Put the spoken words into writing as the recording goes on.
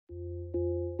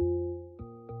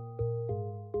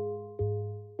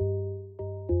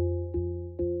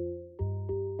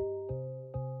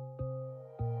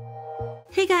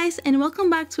Hey guys, and welcome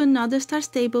back to another Star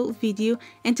Stable video,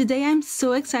 and today I'm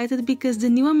so excited because the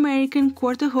new American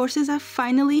quarter horses are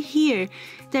finally here.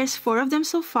 There's 4 of them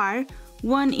so far,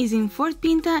 one is in Fort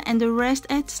Pinta and the rest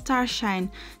at Starshine.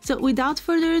 So without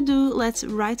further ado, let's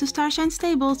ride to Starshine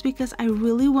Stables because I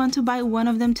really want to buy one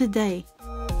of them today.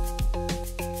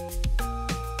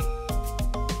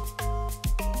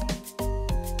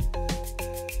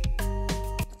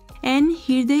 And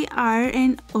here they are,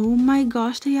 and oh my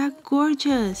gosh, they are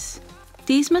gorgeous.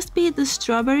 This must be the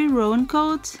strawberry roan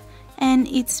coat, and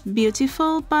it's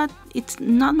beautiful, but it's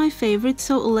not my favorite,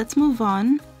 so let's move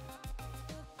on.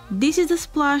 This is the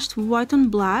splashed white on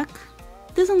black.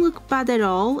 Doesn't look bad at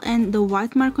all, and the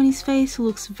white mark on his face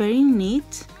looks very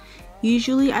neat.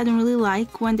 Usually I don't really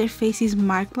like when their face is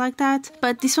marked like that,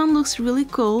 but this one looks really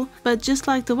cool, but just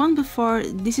like the one before,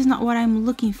 this is not what I'm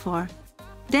looking for.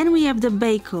 Then we have the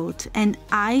bay coat, and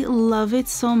I love it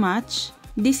so much.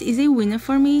 This is a winner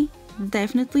for me,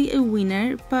 definitely a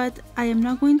winner, but I am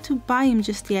not going to buy him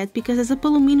just yet because there's a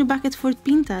Palomino back at Fort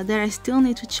Pinta that I still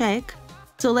need to check.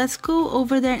 So let's go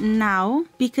over there now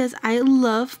because I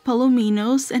love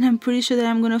Palominos and I'm pretty sure that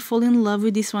I'm gonna fall in love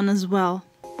with this one as well.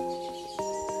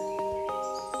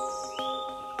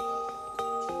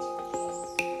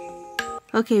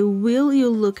 Okay, will you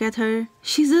look at her?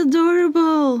 She's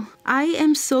adorable! I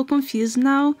am so confused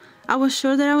now. I was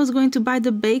sure that I was going to buy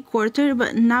the bay quarter,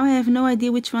 but now I have no idea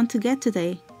which one to get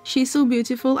today. She's so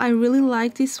beautiful, I really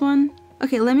like this one.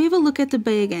 Okay, let me have a look at the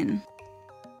bay again.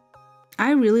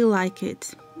 I really like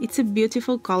it. It's a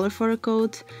beautiful color for a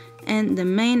coat, and the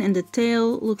mane and the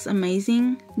tail looks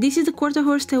amazing. This is the quarter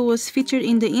horse that was featured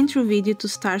in the intro video to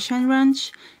Starshine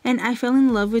Ranch, and I fell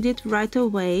in love with it right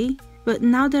away. But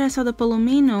now that I saw the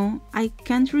Palomino, I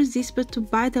can't resist but to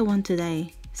buy that one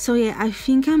today. So yeah, I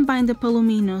think I'm buying the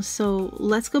Palomino, so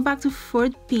let's go back to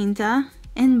Fort Pinta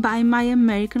and buy my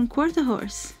American quarter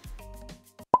horse.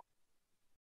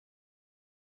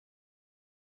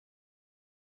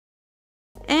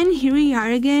 And here we are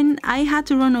again. I had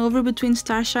to run over between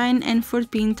Starshine and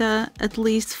Fort Pinta at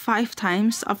least 5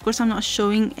 times. Of course, I'm not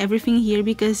showing everything here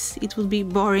because it would be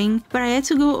boring, but I had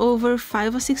to go over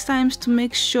 5 or 6 times to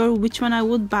make sure which one I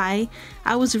would buy.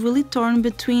 I was really torn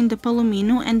between the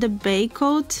Palomino and the bay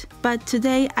coat, but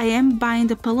today I am buying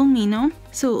the Palomino.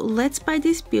 So let's buy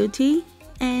this beauty,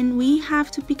 and we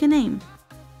have to pick a name.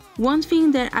 One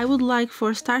thing that I would like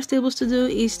for Star Stables to do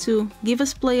is to give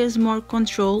us players more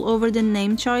control over the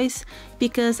name choice,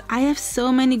 because I have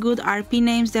so many good RP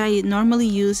names that I normally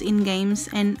use in games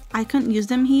and I can't use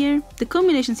them here. The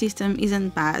combination system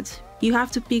isn't bad. You have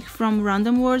to pick from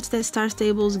random words that Star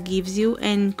Stables gives you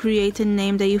and create a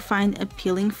name that you find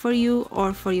appealing for you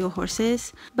or for your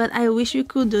horses, but I wish we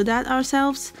could do that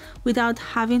ourselves without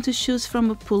having to choose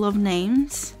from a pool of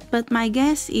names. But my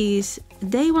guess is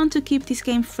they want to keep this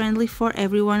game friendly for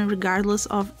everyone regardless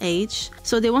of age,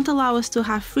 so they won't allow us to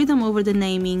have freedom over the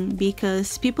naming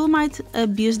because people might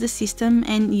abuse the system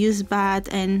and use bad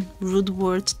and rude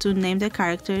words to name their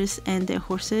characters and their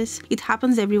horses. It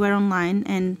happens everywhere online,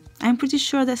 and I'm pretty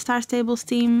sure that Star Stables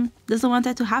team doesn't want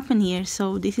that to happen here,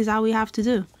 so this is how we have to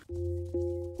do.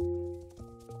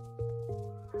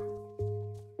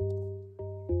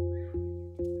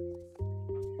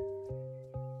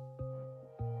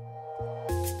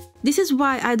 This is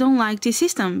why I don't like this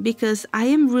system, because I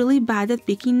am really bad at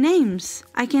picking names.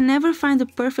 I can never find the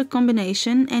perfect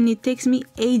combination and it takes me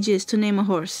ages to name a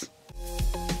horse.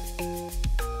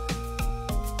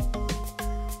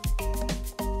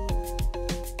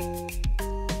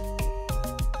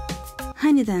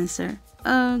 Honey Dancer.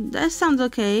 That sounds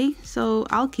okay, so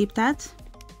I'll keep that.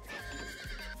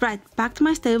 Right, back to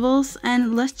my stables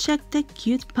and let's check the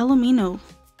cute Palomino.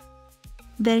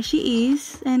 There she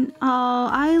is, and oh,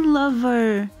 I love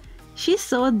her. She's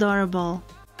so adorable.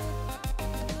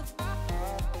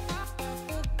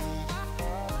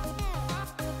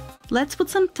 Let's put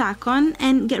some tack on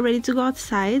and get ready to go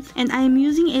outside, and I am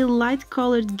using a light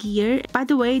colored gear. By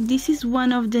the way, this is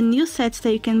one of the new sets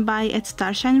that you can buy at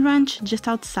Starshine Ranch just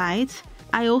outside.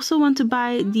 I also want to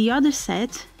buy the other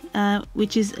set,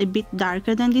 which is a bit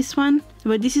darker than this one,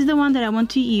 but this is the one that I want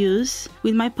to use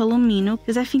with my Palomino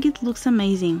because I think it looks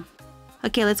amazing.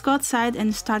 Okay, let's go outside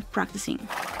and start practicing.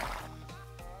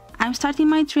 I'm starting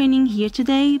my training here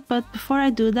today, but before I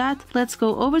do that, let's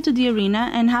go over to the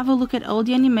arena and have a look at all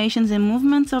the animations and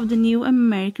movements of the new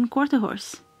American quarter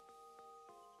horse.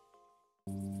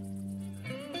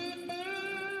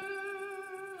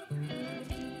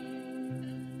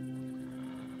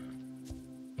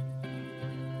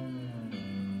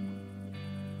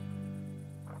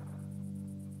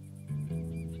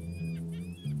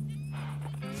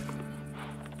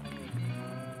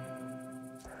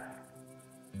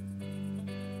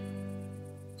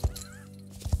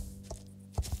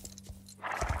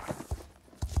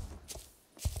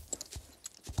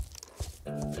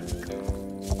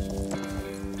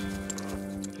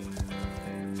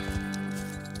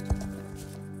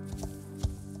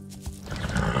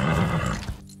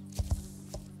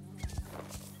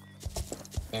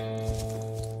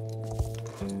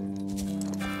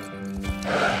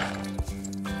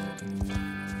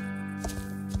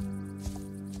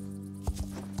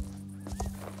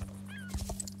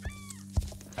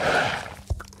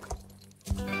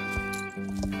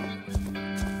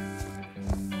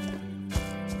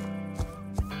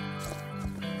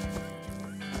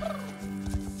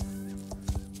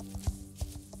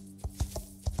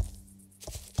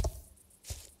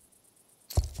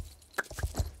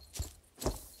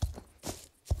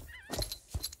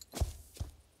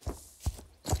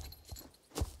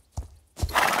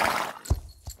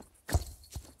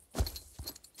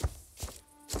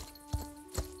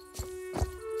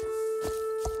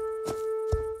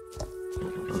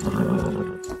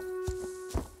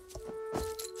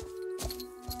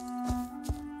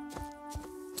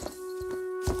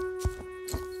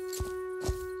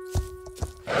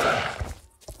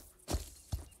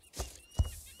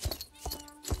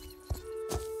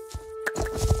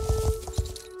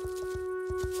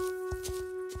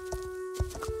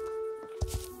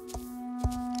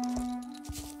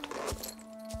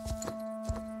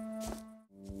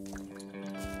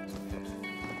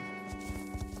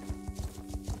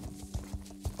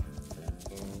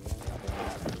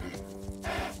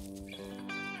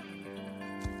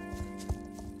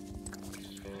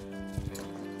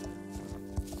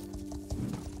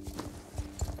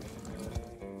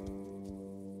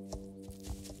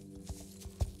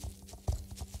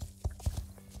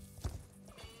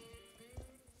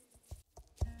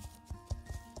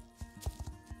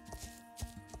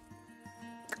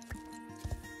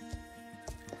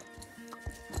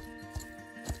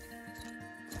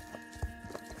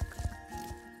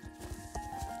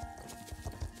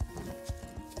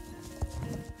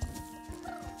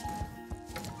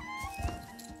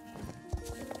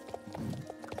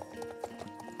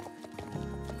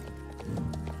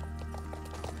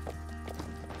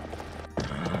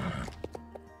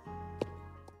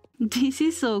 This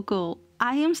is so cool.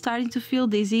 I am starting to feel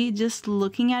dizzy just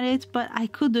looking at it, but I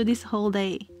could do this whole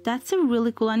day. That's a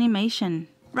really cool animation.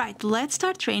 Right, let's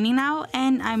start training now,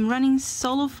 and I'm running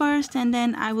solo first and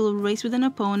then I will race with an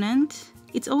opponent.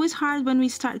 It's always hard when we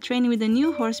start training with a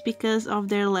new horse because of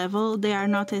their level. They are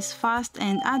not as fast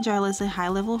and agile as a high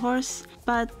level horse,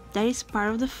 but that is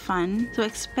part of the fun. So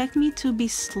expect me to be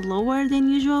slower than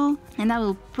usual, and I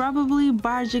will probably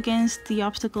barge against the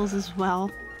obstacles as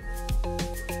well.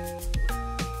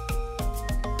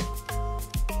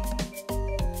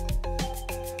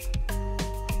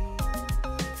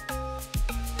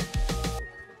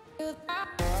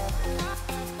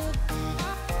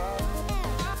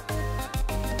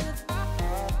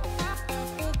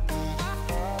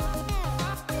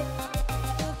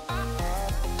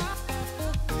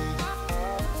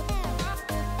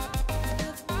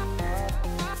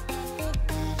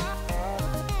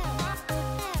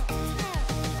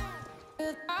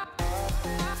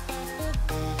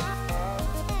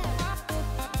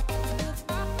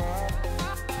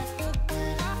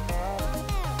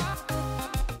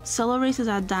 Solo races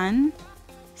are done,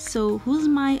 so who's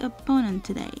my opponent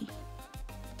today?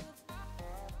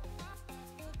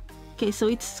 Okay, so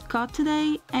it's Scott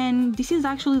today, and this is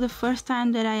actually the first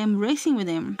time that I am racing with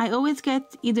him. I always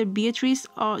get either Beatrice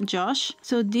or Josh,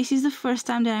 so this is the first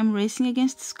time that I'm racing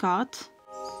against Scott.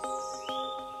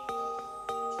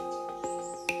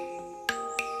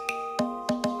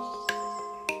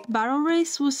 Barrel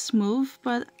race was smooth,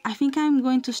 but I think I'm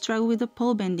going to struggle with the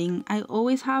pole bending. I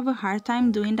always have a hard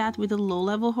time doing that with a low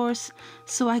level horse,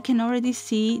 so I can already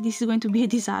see this is going to be a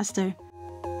disaster.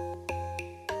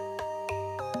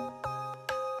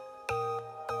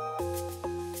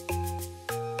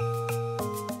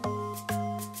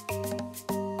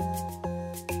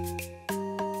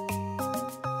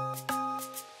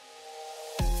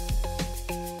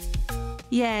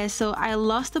 Yeah, so I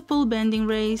lost the pole bending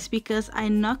race because I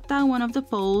knocked down one of the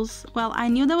poles. Well, I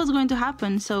knew that was going to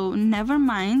happen, so never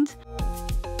mind.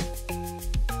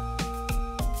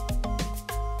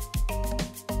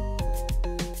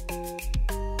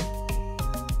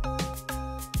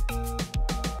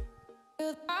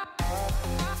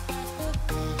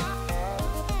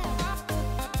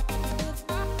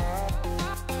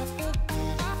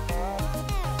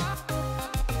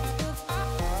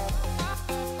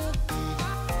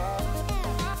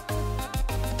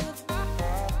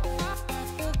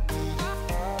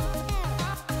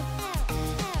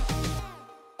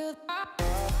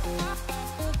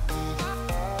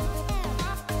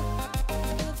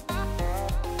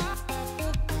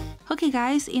 Okay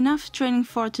guys, enough training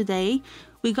for today.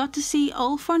 We got to see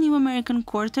all 4 new American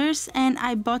quarters, and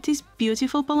I bought this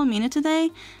beautiful Palomino today.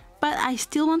 but I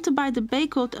still want to buy the bay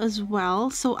coat as well,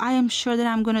 so I am sure that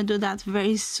I'm gonna do that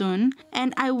very soon.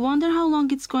 And I wonder how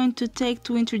long it's going to take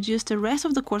to introduce the rest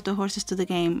of the quarter horses to the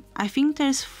game. I think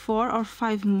there's 4 or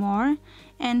 5 more,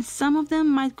 and some of them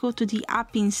might go to the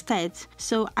app instead,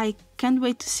 so I can't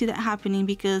wait to see that happening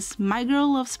because my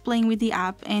girl loves playing with the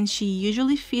app and she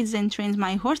usually feeds and trains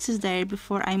my horses there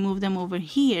before I move them over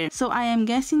here. So I am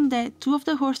guessing that 2 of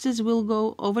the horses will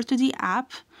go over to the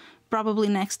app probably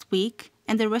next week,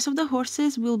 and the rest of the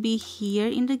horses will be here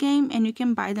in the game and you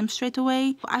can buy them straight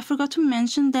away. I forgot to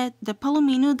mention that the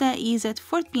Palomino that is at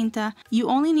Fort Pinta, you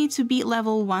only need to be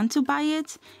level 1 to buy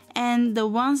it, and the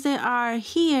ones that are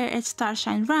here at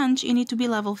Starshine Ranch, you need to be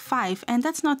level 5, and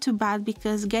that's not too bad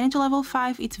because getting to level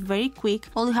 5 it's very quick.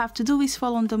 All you have to do is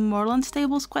follow the Moorland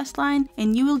Stables questline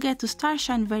and you will get to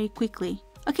Starshine very quickly.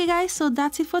 Okay guys, so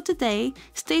that's it for today.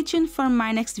 Stay tuned for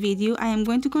my next video. I am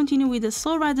going to continue with the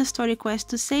Soulriders story quest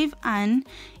to save Anne.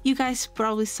 You guys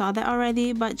probably saw that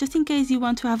already, but just in case you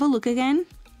want to have a look again,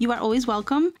 you are always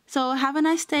welcome. So have a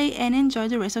nice day and enjoy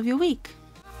the rest of your week.